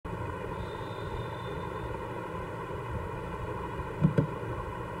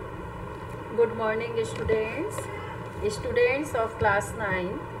Good morning, students of class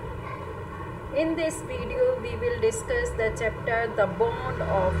 9. In this video, we will discuss the chapter The Bond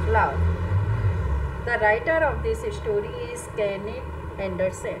of Love. The writer of this story is Kenneth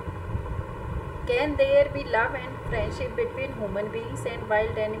Anderson. Can there be love and friendship between human beings and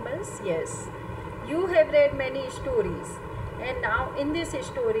wild animals? Yes. You have read many stories, and now in this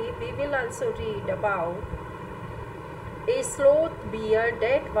story, we will also read about a sloth bear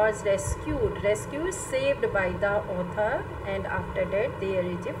that was rescued, saved by the author, and after that there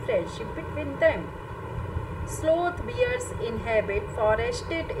is a friendship between them. Sloth bears inhabit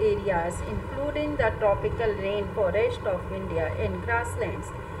forested areas including the tropical rainforest of India and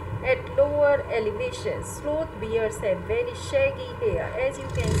grasslands. At lower elevations, sloth bears have very shaggy hair, as you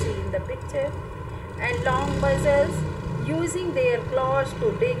can see in the picture, and long muzzles. Using their claws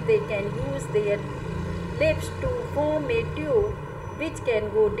to dig, they can use their lips to form a tube which can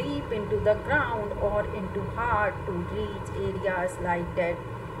go deep into the ground or into hard to reach areas like that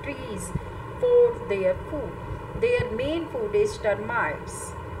trees for their food. Their main food is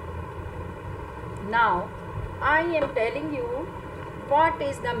termites. Now, I am telling you what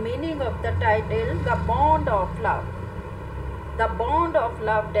is the meaning of the title, The Bond of Love. The bond of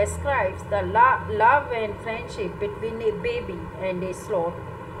love describes the love and friendship between a baby and a sloth,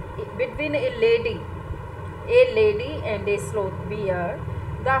 between a lady and a sloth bear.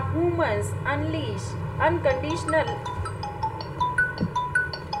 The humans unleash unconditional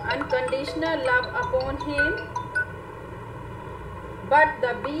love upon him, but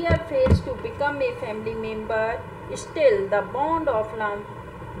the bear fails to become a family member. Still, the bond of love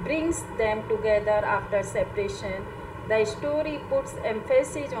brings them together after separation. The story puts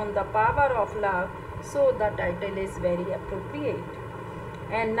emphasis on the power of love, so the title is very appropriate.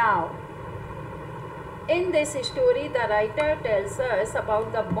 And now, in this story, the writer tells us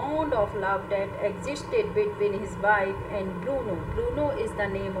about the bond of love that existed between his wife and Bruno. Bruno is the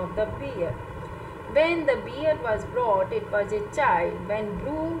name of the bear. When the bear was brought, it was a child. When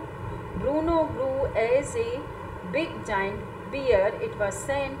Bruno grew as a big giant bear, it was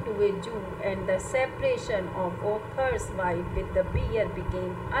sent to a zoo, and the separation of author's wife with the bear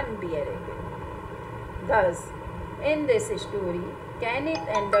became unbearable. Thus, in this story, Kenneth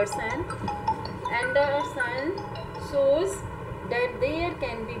Anderson shows that there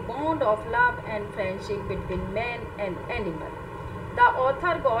can be bond of love and friendship between man and animal. The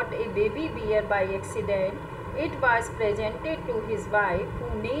author got a baby bear by accident. It was presented to his wife,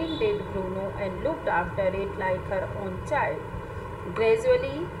 who named it Bruno and looked after it like her own child.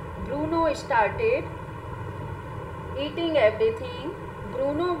 Gradually, Bruno started eating everything.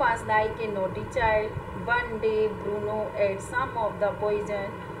 Bruno was like a naughty child. One day, Bruno ate some of the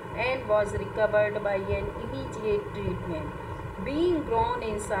poison and was recovered by an immediate treatment. Being grown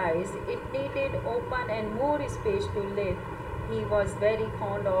in size, it needed open and more space to live. He was very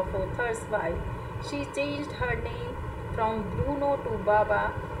fond of author's wife. She changed her name from Bruno to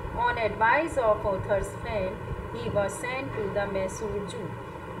Baba. On advice of author's friend, he was sent to the Mysore Zoo.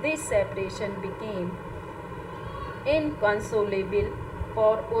 This separation became inconsolable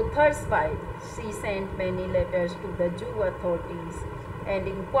for author's wife. She sent many letters to the zoo authorities and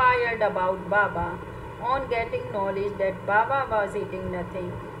inquired about Baba. On getting knowledge that Baba was eating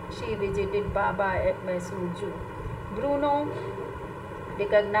nothing, she visited Baba at Mysore Zoo. Bruno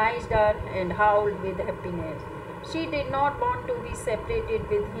recognized her and howled with happiness. She did not want to be separated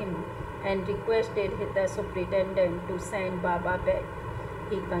with him and requested the superintendent to send Baba back.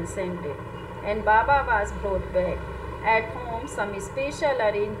 He consented, and Baba was brought back. At home, some special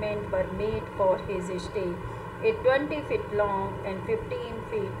arrangements were made for his stay. A 20 feet long and 15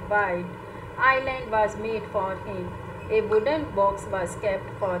 feet wide island was made for him. A wooden box was kept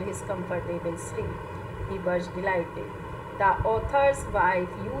for his comfortable sleep. He was delighted. The author's wife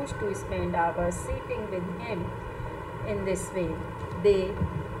used to spend hours sitting with him. In this way, they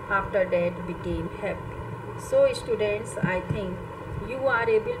after that became happy. So students, I think you are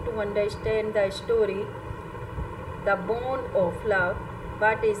able to understand the story, the bond of love.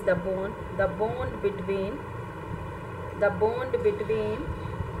 What is the bond? The bond between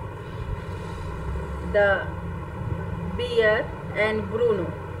the bear and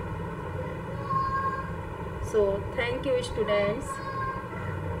Bruno. So thank you students.